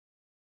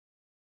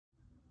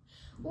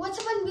What's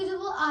up,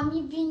 Unbeatable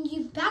Army, bringing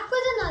you back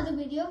with another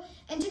video,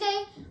 and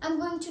today I'm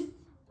going to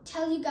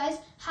tell you guys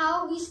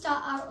how we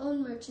start our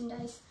own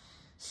merchandise.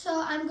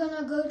 So I'm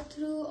gonna go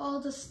through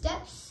all the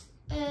steps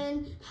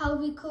and how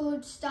we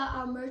could start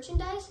our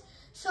merchandise.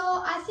 So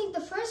I think the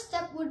first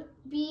step would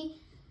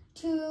be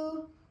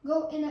to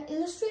go in an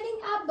illustrating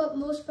app, but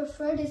most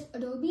preferred is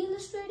Adobe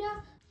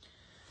Illustrator.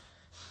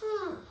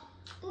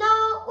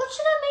 Now, what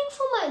should I make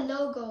for my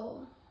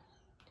logo?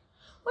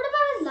 What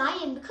about a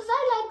lion? Because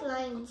I like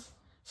lions.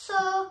 So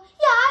yeah,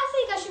 I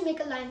think I should make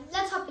a lion.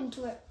 Let's hop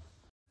into it.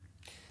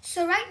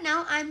 So right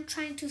now I'm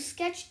trying to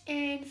sketch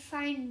and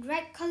find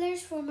right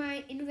colors for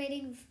my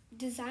innovative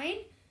design.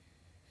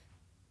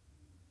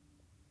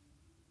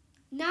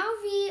 Now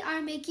we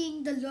are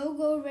making the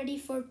logo ready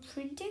for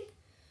printing.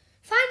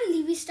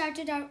 Finally, we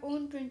started our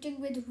own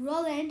printing with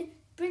Roland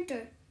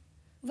printer.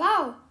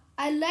 Wow,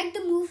 I like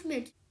the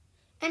movement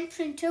and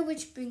printer,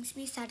 which brings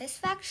me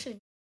satisfaction.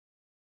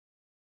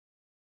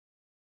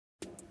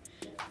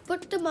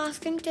 Put the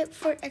masking tape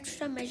for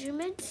extra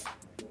measurements.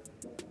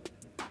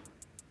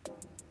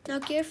 Now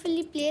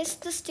carefully place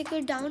the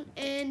sticker down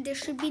and there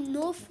should be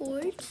no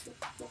folds.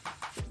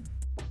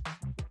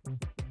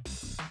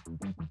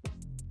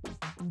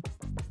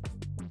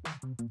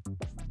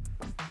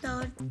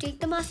 Now take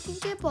the masking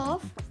tape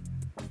off.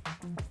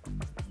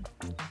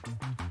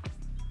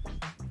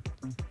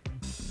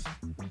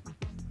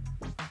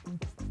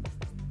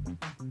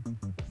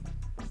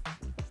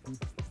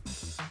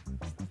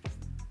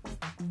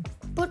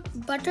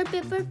 Put butter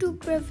paper to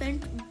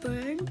prevent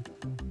burn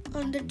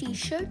on the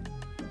t-shirt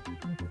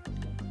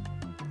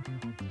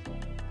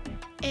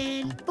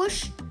and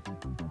push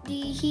the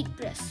heat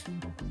press.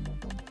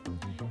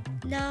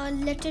 Now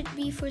let it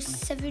be for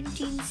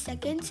 17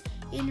 seconds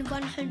in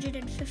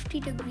 150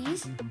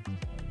 degrees.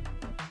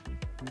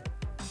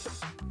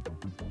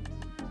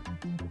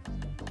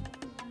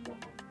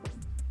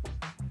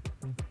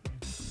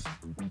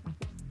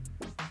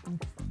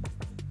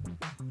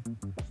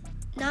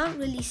 Now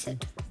release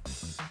it.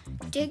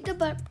 Take the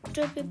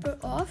butter paper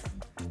off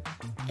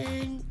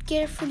and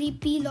carefully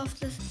peel off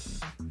the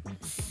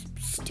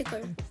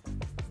sticker.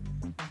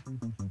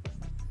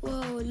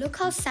 Whoa, look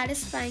how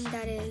satisfying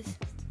that is.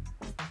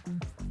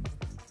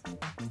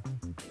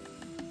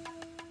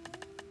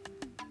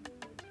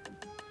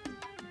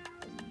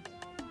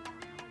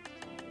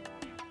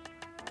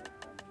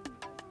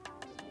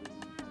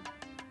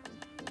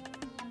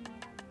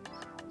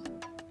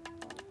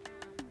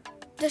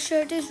 The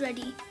shirt is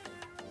ready,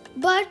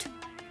 but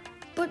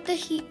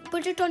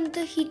put it on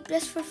the heat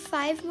press for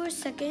 5 more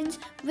seconds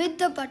with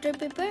the butter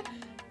paper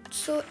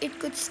so it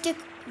could stick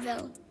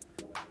well.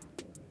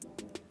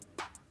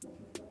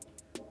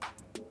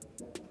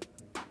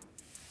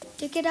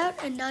 Take it out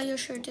and now your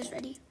shirt is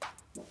ready.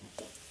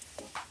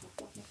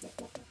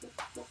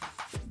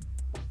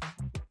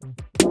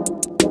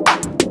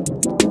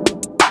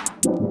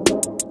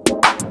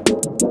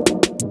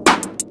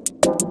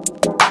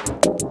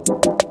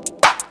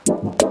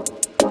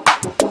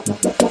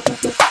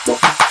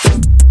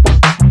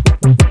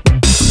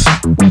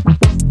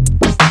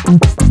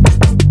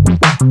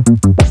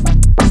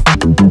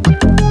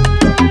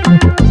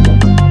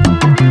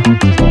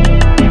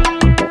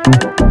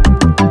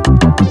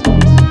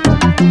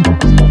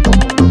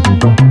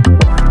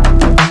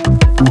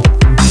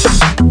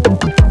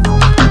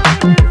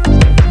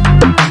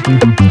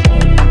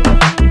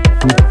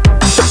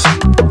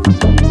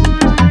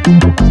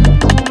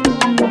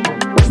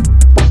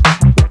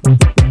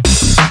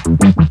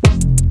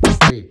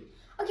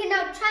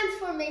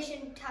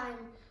 Transformation time.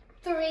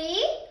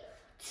 3,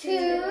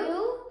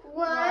 2,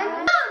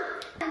 1.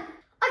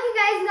 Okay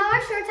guys, now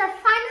our shirts are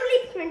finally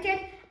printed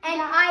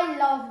and I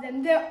love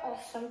them. They're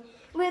awesome.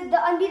 With the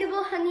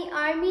Unbeatable Honey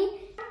Army,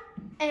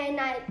 and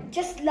I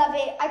just love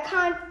it. I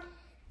can't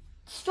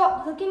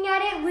stop looking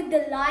at it with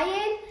the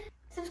lion.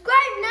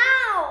 Subscribe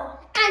now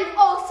and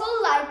also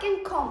like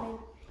and comment.